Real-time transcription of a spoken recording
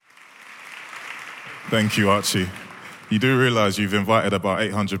Thank you, Archie. You do realize you've invited about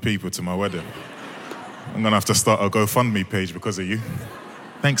 800 people to my wedding. I'm going to have to start a GoFundMe page because of you.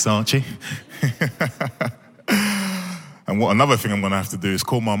 Thanks, Archie. And another thing I'm going to have to do is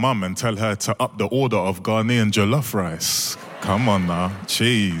call my mum and tell her to up the order of Ghanaian jollof rice. Come on now,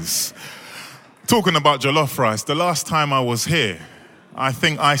 jeez. Talking about jollof rice, the last time I was here, I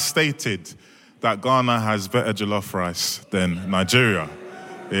think I stated that Ghana has better jollof rice than Nigeria.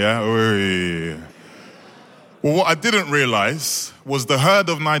 Yeah? Well, what I didn't realize was the herd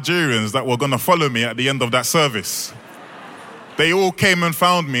of Nigerians that were going to follow me at the end of that service. They all came and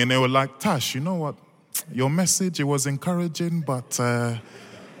found me and they were like, Tash, you know what? Your message, it was encouraging, but the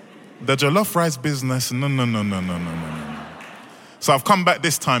jollof rice business, no. So I've come back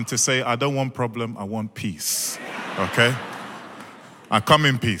this time to say, I don't want problem, I want peace. Okay? I come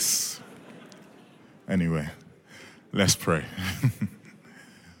in peace. Anyway, let's pray.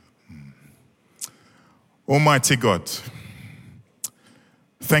 Almighty God,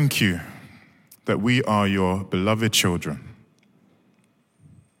 thank you that we are your beloved children.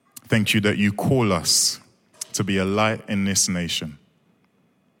 Thank you that you call us to be a light in this nation.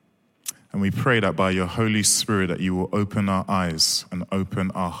 And we pray that by your Holy Spirit that you will open our eyes and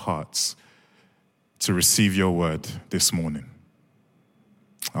open our hearts to receive your word this morning.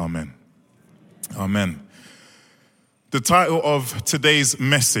 Amen. Amen. The title of today's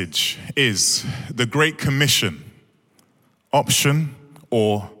message is The Great Commission, Option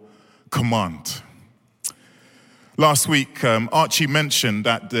or Command. Last week, Archie mentioned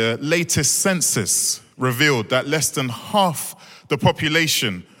that the latest census revealed that less than half the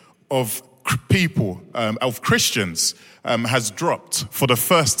population of people, of Christians, has dropped for the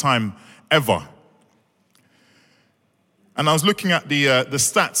first time ever. And I was looking at the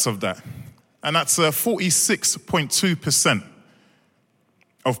stats of that. And that's 46.2%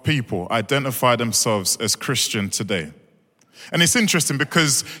 of people identify themselves as Christian today. And it's interesting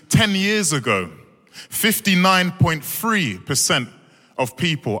because 10 years ago, 59.3% of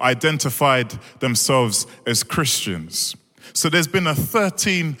people identified themselves as Christians. So there's been a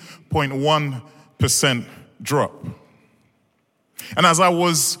 13.1% drop. And as I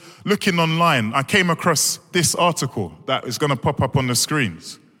was looking online, I came across this article that is going to pop up on the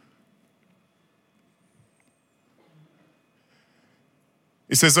screens.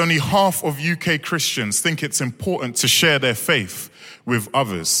 It says only half of UK Christians think it's important to share their faith with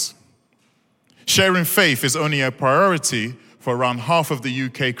others. Sharing faith is only a priority for around half of the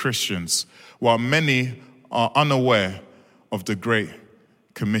UK Christians, while many are unaware of the Great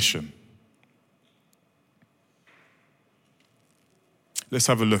Commission. Let's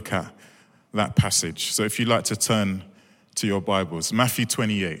have a look at that passage. So if you'd like to turn to your Bibles, Matthew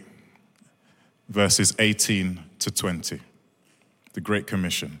 28, verses 18 to 20. The Great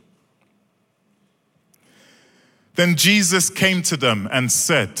Commission. Then Jesus came to them and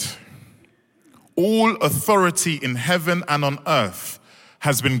said, all authority in heaven and on earth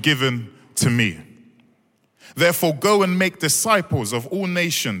has been given to me. Therefore, go and make disciples of all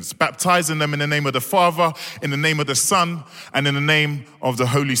nations, baptizing them in the name of the Father, in the name of the Son, and in the name of the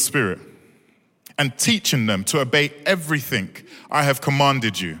Holy Spirit, and teaching them to obey everything I have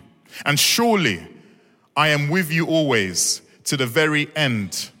commanded you. And surely I am with you always, to the very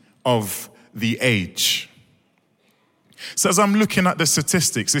end of the age. So as I'm looking at the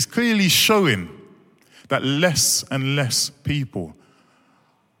statistics, it's clearly showing that less and less people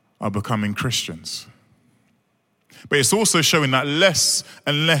are becoming Christians. But it's also showing that less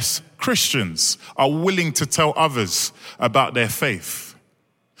and less Christians are willing to tell others about their faith.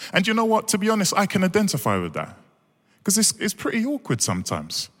 And you know what? To be honest, I can identify with that. Because it's pretty awkward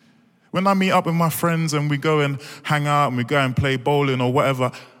sometimes. When I meet up with my friends and we go and hang out and we go and play bowling or whatever,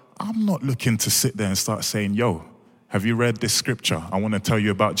 I'm not looking to sit there and start saying, yo, have you read this scripture? I want to tell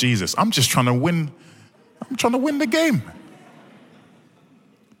you about Jesus. I'm just trying to win. I'm trying to win the game.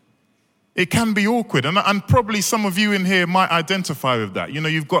 It can be awkward. And probably some of you in here might identify with that. You know,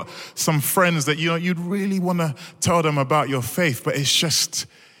 you've got some friends that, you know, you'd really want to tell them about your faith, but it's just,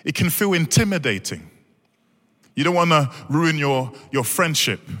 it can feel intimidating. You don't want to ruin your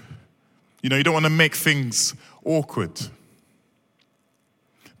friendship. You know, you don't want to make things awkward.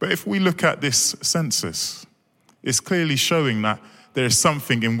 But if we look at this census, it's clearly showing that there is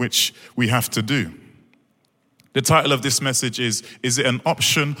something in which we have to do. The title of this message is it an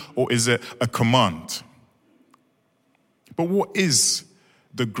option or is it a command? But what is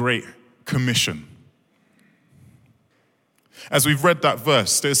the Great Commission? As we've read that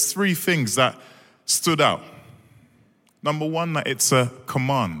verse, there's three things that stood out. Number one, that it's a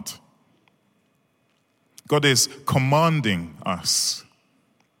command. God is commanding us.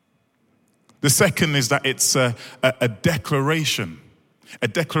 The second is that it's a declaration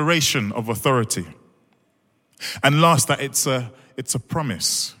of authority. And last, that it's a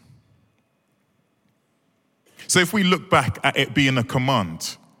promise. So if we look back at it being a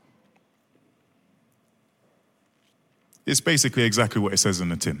command, it's basically exactly what it says in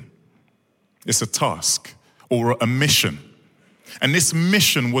the tin. It's a task or a mission. And this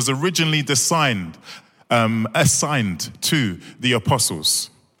mission was originally assigned to the apostles.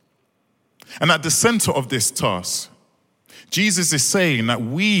 And at the center of this task, Jesus is saying that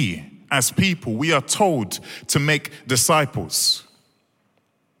we, as people, we are told to make disciples.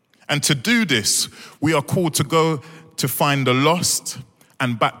 And to do this, we are called to go to find the lost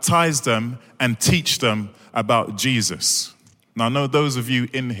and baptize them and teach them about Jesus. Now, I know those of you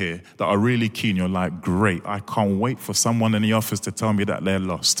in here that are really keen, you're like, great, I can't wait for someone in the office to tell me that they're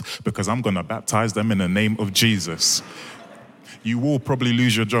lost because I'm going to baptize them in the name of Jesus. You will probably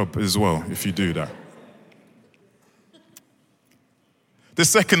lose your job as well if you do that. The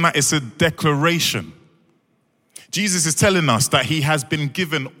second, that is a declaration. Jesus is telling us that he has been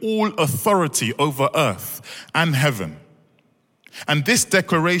given all authority over earth and heaven. And this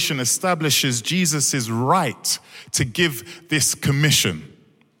declaration establishes Jesus' right to give this commission.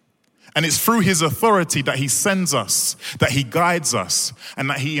 And it's through his authority that he sends us, that he guides us, and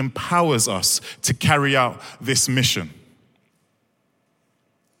that he empowers us to carry out this mission.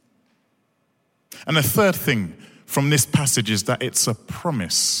 And the third thing from this passage is that it's a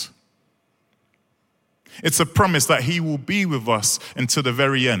promise. It's a promise that he will be with us until the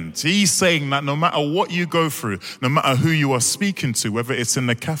very end. He's saying that no matter what you go through, no matter who you are speaking to, whether it's in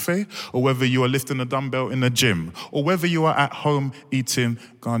the cafe or whether you are lifting a dumbbell in the gym or whether you are at home eating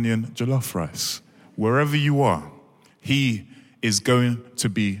Ghanaian jollof rice, wherever you are, he is going to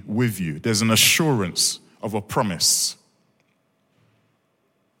be with you. There's an assurance of a promise.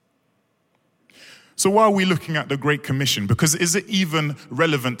 So why are we looking at the Great Commission? Because is it even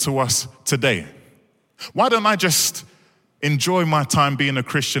relevant to us today? Why don't I just enjoy my time being a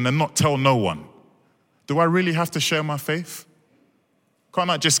Christian and not tell no one? Do I really have to share my faith?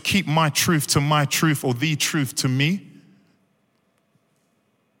 Can't I just keep my truth to my truth or the truth to me?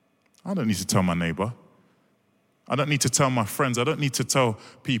 I don't need to tell my neighbor. I don't need to tell my friends. I don't need to tell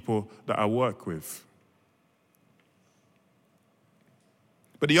people that I work with.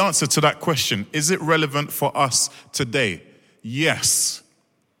 But the answer to that question, is it relevant for us today? Yes.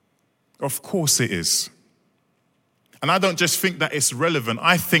 Of course it is. And I don't just think that it's relevant.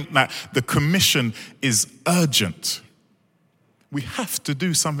 I think that the commission is urgent. We have to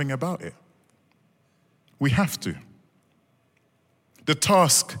do something about it. We have to. The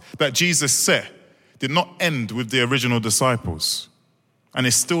task that Jesus set did not end with the original disciples. And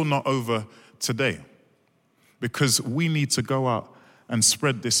it's still not over today. Because we need to go out and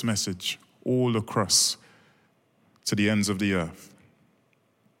spread this message all across to the ends of the earth.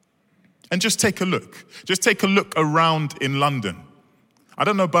 And just take a look. Just take a look around in London. I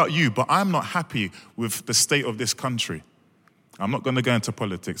don't know about you, but I'm not happy with the state of this country. I'm not going to go into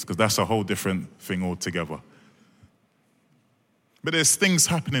politics because that's a whole different thing altogether. But there's things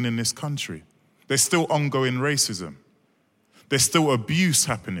happening in this country. There's still ongoing racism. There's still abuse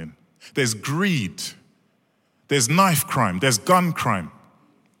happening. There's greed. There's knife crime. There's gun crime.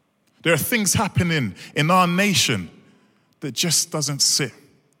 There are things happening in our nation that just doesn't sit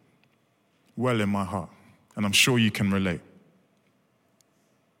well in my heart. And I'm sure you can relate.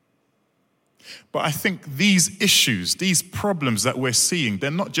 But I think these issues, these problems that we're seeing,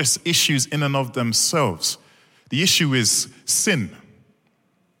 they're not just issues in and of themselves. The issue is sin.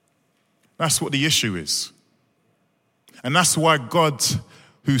 That's what the issue is. And that's why God,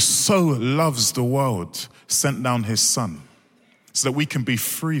 who so loves the world, sent down his son so that we can be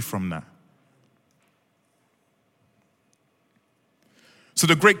free from that. So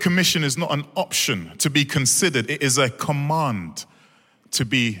the Great Commission is not an option to be considered. It is a command to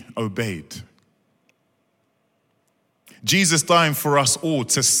be obeyed. Jesus dying for us all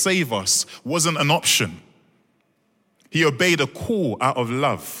to save us wasn't an option. He obeyed a call out of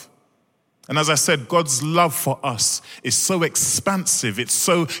love. And as I said, God's love for us is so expansive, it's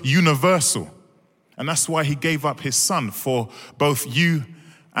so universal. And that's why he gave up his son for both you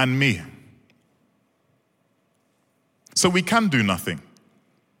and me. So we can do nothing.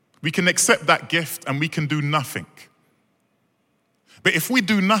 We can accept that gift and we can do nothing. But if we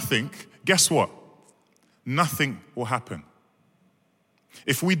do nothing, guess what? Nothing will happen.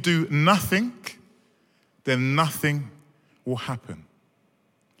 If we do nothing, then nothing will happen.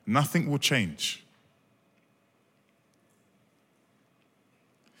 Nothing will change.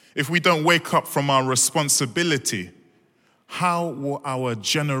 If we don't wake up from our responsibility, how will our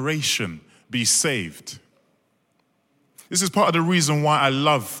generation be saved. This is part of the reason why I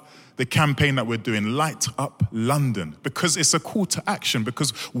love the campaign that we're doing, Light Up London, because it's a call to action,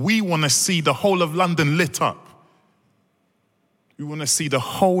 because we want to see the whole of London lit up. We want to see the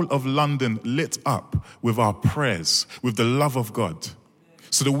whole of London lit up with our prayers, with the love of God,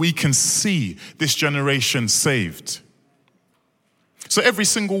 so that we can see this generation saved. So every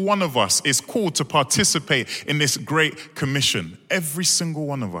single one of us is called to participate in this great commission. Every single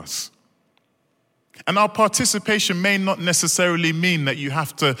one of us. And our participation may not necessarily mean that you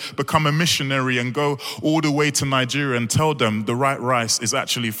have to become a missionary and go all the way to Nigeria and tell them the right rice is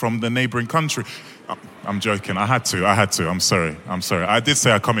actually from the neighboring country. I'm joking. I had to. I'm sorry. I did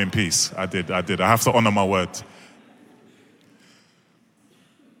say I'd come in peace. I did. I have to honor my word.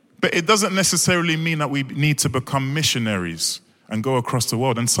 But it doesn't necessarily mean that we need to become missionaries and go across the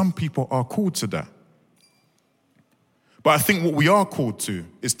world. And some people are called to that. But I think what we are called to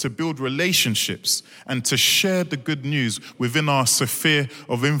is to build relationships and to share the good news within our sphere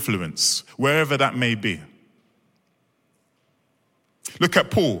of influence, wherever that may be. Look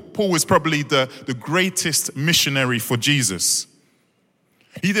at Paul. Paul was probably the greatest missionary for Jesus.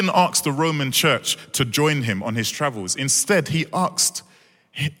 He didn't ask the Roman church to join him on his travels. Instead, he asked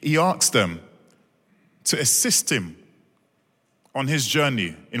them to assist him on his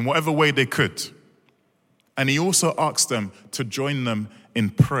journey in whatever way they could. And he also asked them to join them in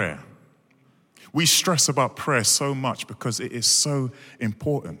prayer. We stress about prayer so much because it is so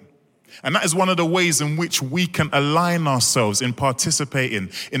important. And that is one of the ways in which we can align ourselves in participating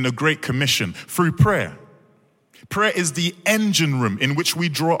in the Great Commission, through prayer. Prayer is the engine room in which we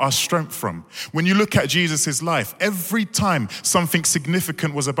draw our strength from. When you look at Jesus' life, every time something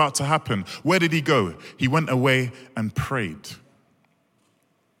significant was about to happen, where did he go? He went away and prayed.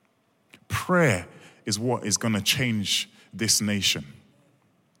 Prayer is what is going to change this nation.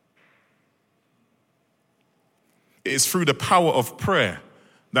 It is through the power of prayer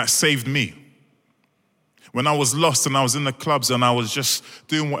that saved me. When I was lost and I was in the clubs and I was just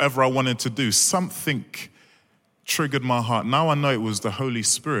doing whatever I wanted to do, something triggered my heart. Now I know it was the Holy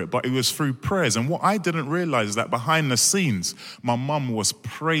Spirit, but it was through prayers. And what I didn't realize is that behind the scenes, my mum was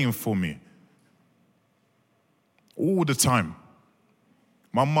praying for me all the time.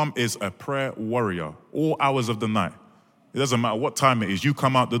 My mum is a prayer warrior, all hours of the night. It doesn't matter what time it is. You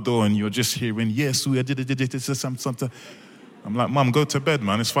come out the door and you're just hearing, yes, we did something. I'm like, Mum, go to bed,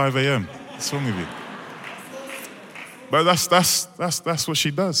 man. It's 5 a.m. What's wrong with you? But that's what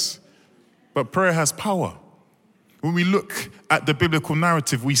she does. But prayer has power. When we look at the biblical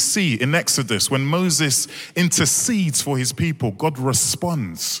narrative, we see in Exodus, when Moses intercedes for his people, God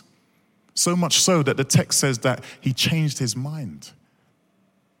responds. So much so that the text says that he changed his mind.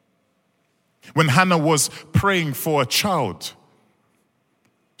 When Hannah was praying for a child,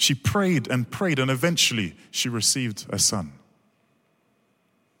 she prayed and eventually she received a son.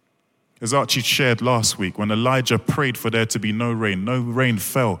 As Archie shared last week, when Elijah prayed for there to be no rain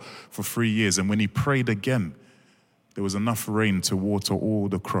fell for 3 years. And when he prayed again, there was enough rain to water all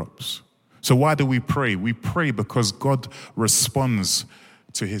the crops. So why do we pray? We pray because God responds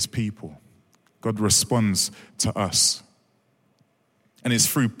to his people. God responds to us. And it's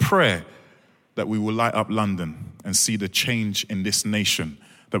through prayer that we will light up London and see the change in this nation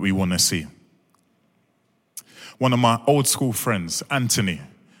that we want to see. One of my old school friends, Anthony,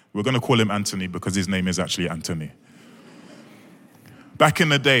 we're going to call him Anthony because his name is actually Anthony. Back in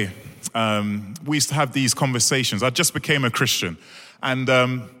the day, we used to have these conversations. I just became a Christian. And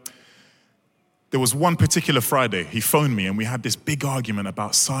there was one particular Friday, he phoned me and we had this big argument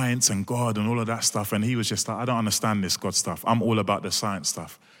about science and God and all of that stuff. And he was just like, I don't understand this God stuff. I'm all about the science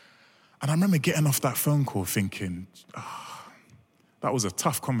stuff. And I remember getting off that phone call thinking, that was a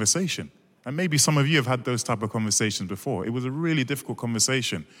tough conversation. And maybe some of you have had those type of conversations before. It was a really difficult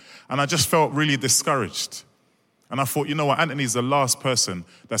conversation. And I just felt really discouraged. And I thought, you know what, Anthony's the last person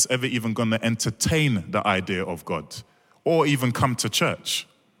that's ever even going to entertain the idea of God or even come to church.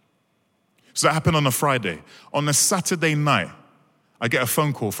 So that happened on a Friday. On a Saturday night, I get a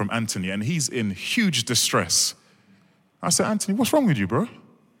phone call from Anthony and he's in huge distress. I said, Anthony, what's wrong with you, bro?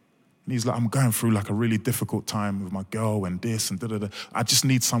 And he's like, I'm going through like a really difficult time with my girl and this and da-da-da. I just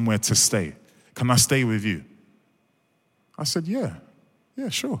need somewhere to stay. Can I stay with you? I said, yeah,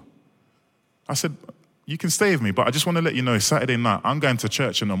 sure. I said, you can stay with me, but I just want to let you know, it's Saturday night. I'm going to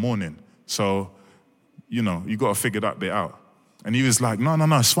church in the morning. So, you got to figure that bit out. And he was like, no,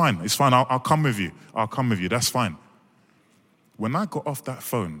 it's fine. It's fine. I'll come with you. That's fine. When I got off that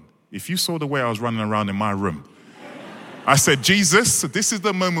phone, if you saw the way I was running around in my room, I said, Jesus, this is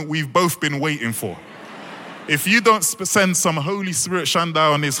the moment we've both been waiting for. If you don't send some Holy Spirit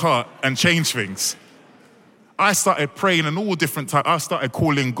Shanda on his heart and change things, I started praying in all different types. I started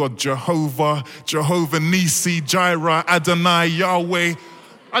calling God Jehovah, Jehovah Nisi, Jireh, Adonai, Yahweh.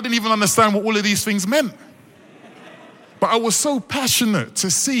 I didn't even understand what all of these things meant. But I was so passionate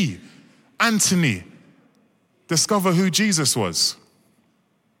to see Anthony discover who Jesus was.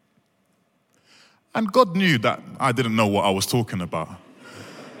 And God knew that I didn't know what I was talking about.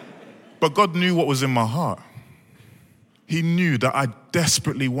 But God knew what was in my heart. He knew that I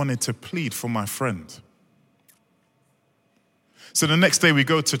desperately wanted to plead for my friend. So the next day we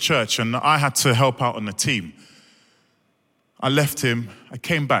go to church and I had to help out on the team. I left him, I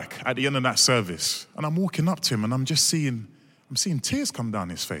came back at the end of that service and I'm walking up to him and I'm seeing tears come down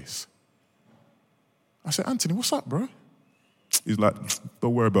his face. I said, Anthony, what's up, bro? He's like,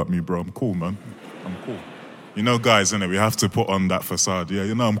 don't worry about me, bro. I'm cool, man. I'm cool. You know, guys, innit? We have to put on that facade. Yeah,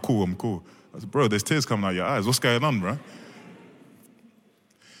 you know, I'm cool. I said, bro, there's tears coming out your eyes. What's going on, bro?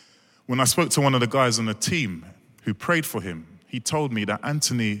 When I spoke to one of the guys on the team who prayed for him, he told me that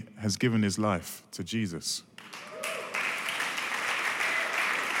Anthony has given his life to Jesus.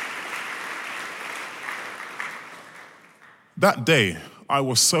 That day, I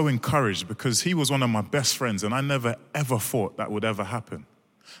was so encouraged because he was one of my best friends and I never, ever thought that would ever happen.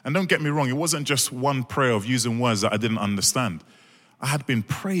 And don't get me wrong, it wasn't just one prayer of using words that I didn't understand. I had been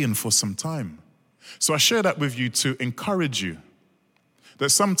praying for some time. So I share that with you to encourage you that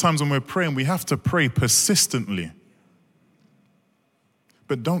sometimes when we're praying, we have to pray persistently.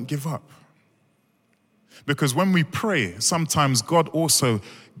 But don't give up. Because when we pray, sometimes God also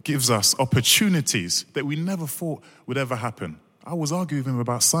gives us opportunities that we never thought would ever happen. I was arguing with him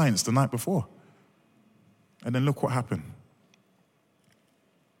about science the night before. And then look what happened.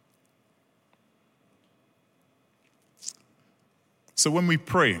 So when we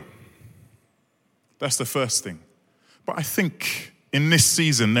pray, that's the first thing. But I think in this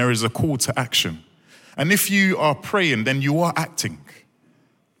season, there is a call to action. And if you are praying, then you are acting.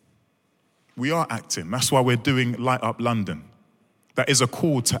 We are acting. That's why we're doing Light Up London. That is a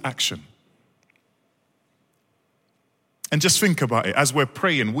call to action. And just think about it. As we're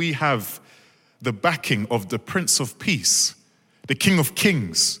praying, we have the backing of the Prince of Peace, the King of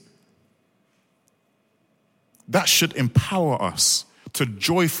Kings. That should empower us to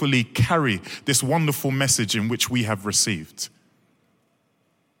joyfully carry this wonderful message in which we have received.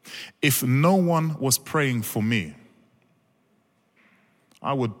 If no one was praying for me,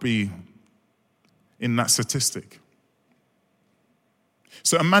 I would be in that statistic.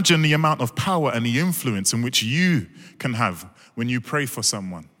 So imagine the amount of power and the influence in which you can have when you pray for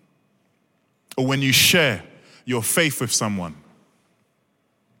someone or when you share your faith with someone.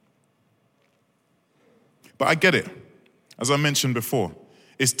 But I get it. As I mentioned before,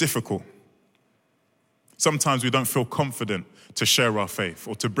 it's difficult. Sometimes we don't feel confident to share our faith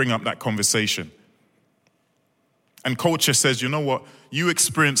or to bring up that conversation. And culture says, you know what? You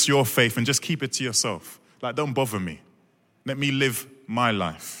experience your faith and just keep it to yourself. Like, don't bother me. Let me live my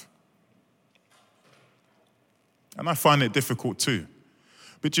life. And I find it difficult too.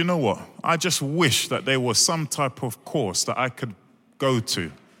 But you know what? I just wish that there was some type of course that I could go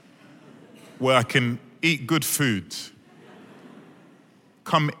to where I can eat good food,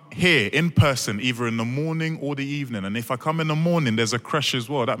 come here in person, either in the morning or the evening. And if I come in the morning, there's a crash as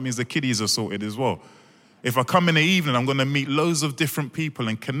well. That means the kiddies are sorted as well. If I come in the evening, I'm going to meet loads of different people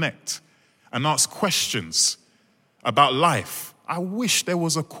and connect and ask questions about life. I wish there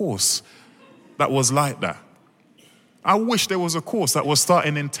was a course that was like that. I wish there was a course that was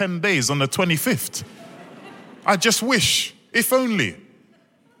starting in 10 days on the 25th. I just wish, if only.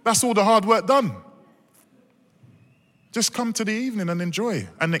 That's all the hard work done. Just come to the evening and enjoy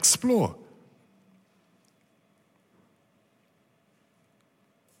and explore.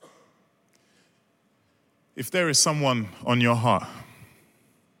 If there is someone on your heart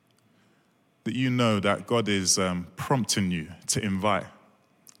that you know that God is prompting you to invite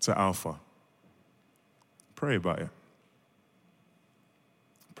to Alpha, pray about it.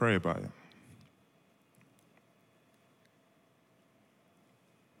 Pray about it.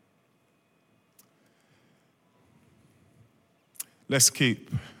 Let's keep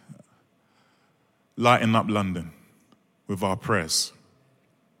lighting up London with our prayers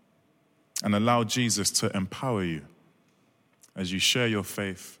and allow Jesus to empower you as you share your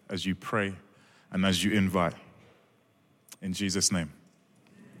faith, as you pray, and as you invite. In Jesus' name,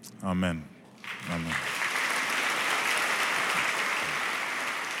 amen. Amen.